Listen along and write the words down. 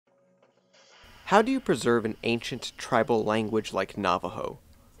How do you preserve an ancient tribal language like Navajo?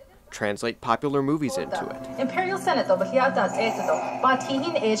 Translate popular movies into it. Imperial Senate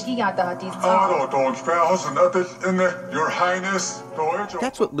Your Highness.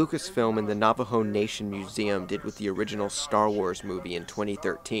 That's what Lucasfilm and the Navajo Nation Museum did with the original Star Wars movie in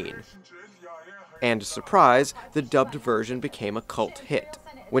 2013. And surprise, the dubbed version became a cult hit.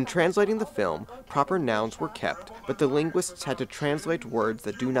 When translating the film, proper nouns were kept, but the linguists had to translate words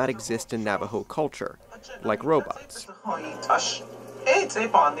that do not exist in Navajo culture, like robots.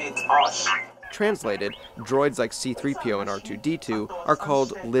 Translated, droids like C-3PO and R2-D2 are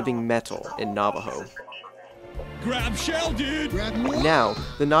called living metal in Navajo. Grab shell, dude! Now,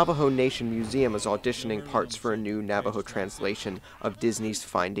 the Navajo Nation Museum is auditioning parts for a new Navajo translation of Disney's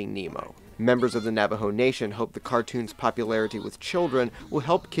Finding Nemo. Members of the Navajo Nation hope the cartoon's popularity with children will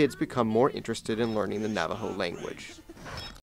help kids become more interested in learning the Navajo language.